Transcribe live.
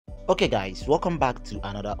Okay guys, welcome back to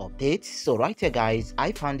another update. So right here guys,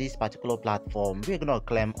 I found this particular platform. We're gonna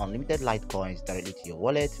claim unlimited Litecoins directly to your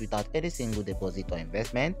wallet without any single deposit or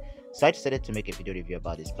investment. So I decided to make a video review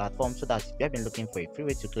about this platform so that if you have been looking for a free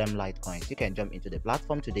way to claim Litecoins, you can jump into the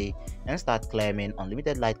platform today and start claiming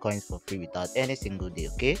unlimited Litecoins for free without any single day.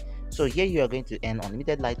 Okay, so here you are going to earn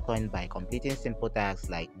unlimited Litecoin by completing simple tasks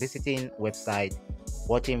like visiting website,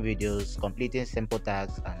 watching videos, completing simple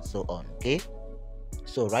tasks, and so on. Okay,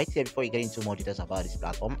 so right here, before you get into more details about this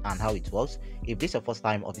platform and how it works, if this is your first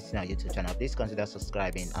time of visiting our YouTube channel, please consider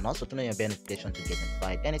subscribing and also turn on your bell notification to get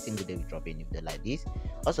notified any single day we drop a new video like this.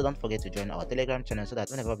 Also, don't forget to join our Telegram channel so that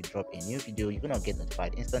whenever we drop a new video, you're gonna get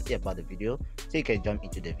notified instantly about the video, so you can jump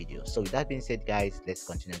into the video. So with that being said guys, let's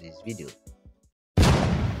continue this video.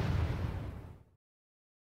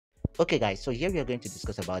 Okay guys, so here we are going to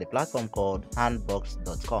discuss about a platform called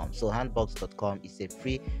handbox.com. So handbox.com is a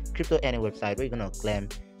free crypto earning website where you're going to claim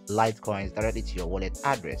Litecoins directly to your wallet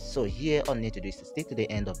address. So here all you need to do is to stick to the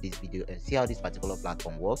end of this video and see how this particular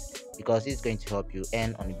platform works, because it's going to help you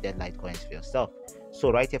earn unlimited Litecoins for yourself.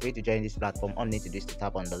 So right here, for you to join this platform, all you need to do is to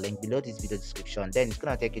tap on the link below this video description. Then it's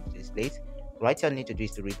going to take you to this place. Right here, all you need to do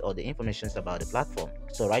is to read all the information about the platform.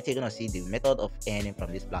 So right here, you're going to see the method of earning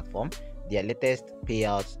from this platform, their latest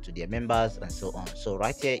payouts to their members, and so on. So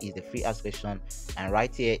right here is the free ask question, and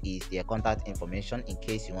right here is their contact information in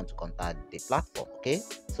case you want to contact the platform. Okay,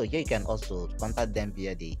 so here you can also contact them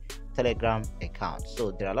via the Telegram account.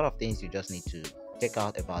 So there are a lot of things you just need to check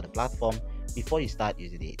out about the platform before you start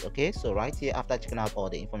using it. Okay, so right here, after checking out all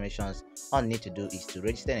the informations, all you need to do is to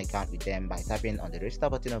register an account with them by tapping on the register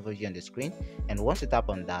button over here on the screen. And once you tap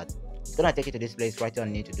on that, it's gonna take you to this place. Right here, all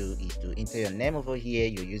you need to do is to enter your name over here,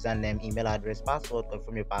 your username, email address, password,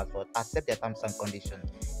 confirm your password, accept their terms and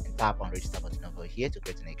conditions, and tap on register button over here to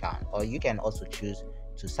create an account. Or you can also choose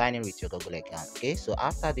to sign in with your Google account. Okay, so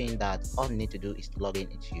after doing that, all you need to do is to log in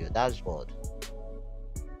into your dashboard.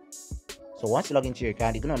 So once you log into your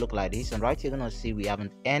account, it's gonna look like this, and right here you're gonna see we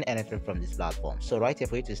haven't earned anything from this platform. So right here,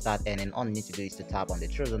 for you to start earning, all you need to do is to tap on the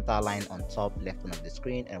horizontal line on top left hand of the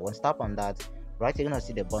screen, and once you tap on that, right here you're gonna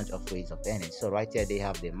see the bunch of ways of earning. So right here they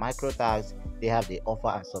have the micro tags, they have the offer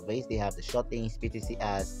and surveys, they have the short things, PTC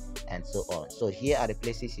ads, and so on. So here are the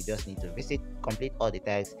places you just need to visit, complete all the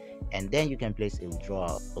tags, and then you can place a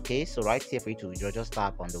withdrawal. Okay, so right here, for you to withdraw, just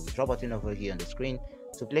tap on the withdraw button over here on the screen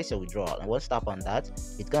to place your withdrawal, and once tap on that,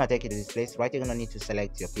 it's gonna take you to this place. Right, you're gonna need to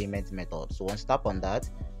select your payment method. So once tap on that,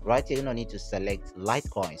 right here you're gonna need to select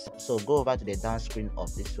Litecoins. So go over to the down screen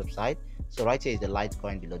of this website. So right here is the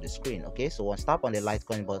Litecoin below the screen. Okay, so once tap on the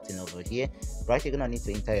Litecoin button over here, right, you're gonna need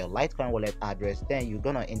to enter your Litecoin wallet address. Then you're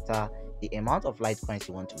gonna enter the amount of Litecoins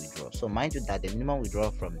you want to withdraw. So mind you that the minimum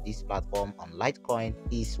withdrawal from this platform on Litecoin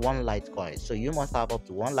is 1 Litecoin. So you must have up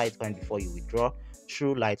to 1 Litecoin before you withdraw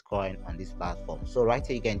through Litecoin on this platform. So right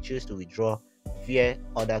here you can choose to withdraw via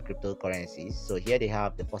other cryptocurrencies. So here they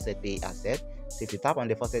have the faucet pay asset. So if you tap on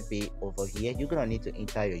the faucet pay over here, you're gonna need to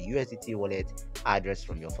enter your USDT wallet address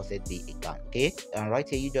from your faucet pay account. Okay, and right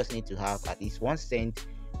here you just need to have at least 1 cent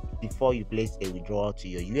before you place a withdrawal to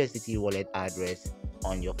your USDT wallet address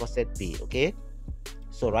on your faucet pay. Okay,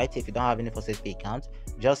 so right here, if you don't have any faucet pay account,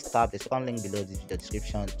 just tap the second link below this video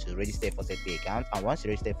description to register a faucet pay account. And once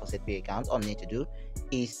you register a faucet pay account, all you need to do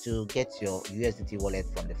is to get your USDT wallet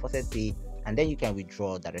from the faucet pay, and then you can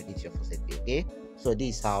withdraw directly to your faucet pay. Okay, so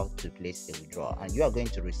this is how to place a withdrawal, and you are going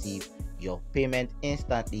to receive your payment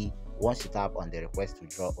instantly once you tap on the request to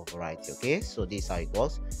withdraw over right here. Okay, so this is how it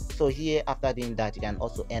works. So here, after doing that, you can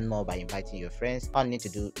also earn more by inviting your friends. All you need to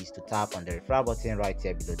do is to tap on the referral button right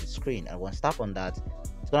here below the screen, and once tap on that,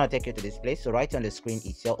 it's gonna take you to this place. So right here on the screen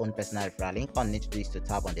is your own personal referral link. All you need to do is to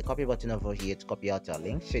tap on the copy button over here to copy out your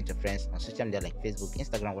link, share it to friends on social media like Facebook,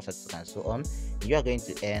 Instagram, WhatsApp, and so on. You are going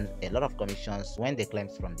to earn a lot of commissions when they claim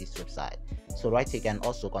from this website. So right here you can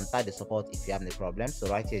also contact the support if you have any problem. So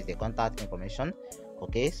right here is the contact information.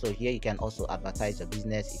 Okay, so here you can also advertise your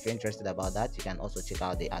business. If you're interested about that, you can also check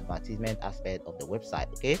out the advertisement aspect of the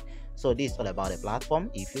website. Okay, so this is all about the platform.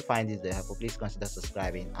 If you find this very helpful, please consider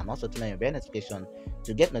subscribing and also turn on your bell notification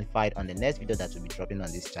to get notified on the next video that will be dropping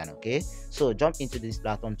on this channel. Okay, so jump into this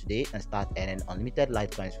platform today and start earning unlimited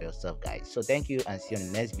Litecoins for yourself, guys. So thank you, and see you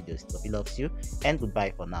in the next video. Stevie loves you, and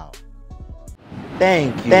goodbye for now.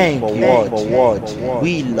 Thank you for watching.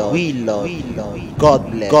 We love. God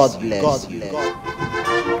bless.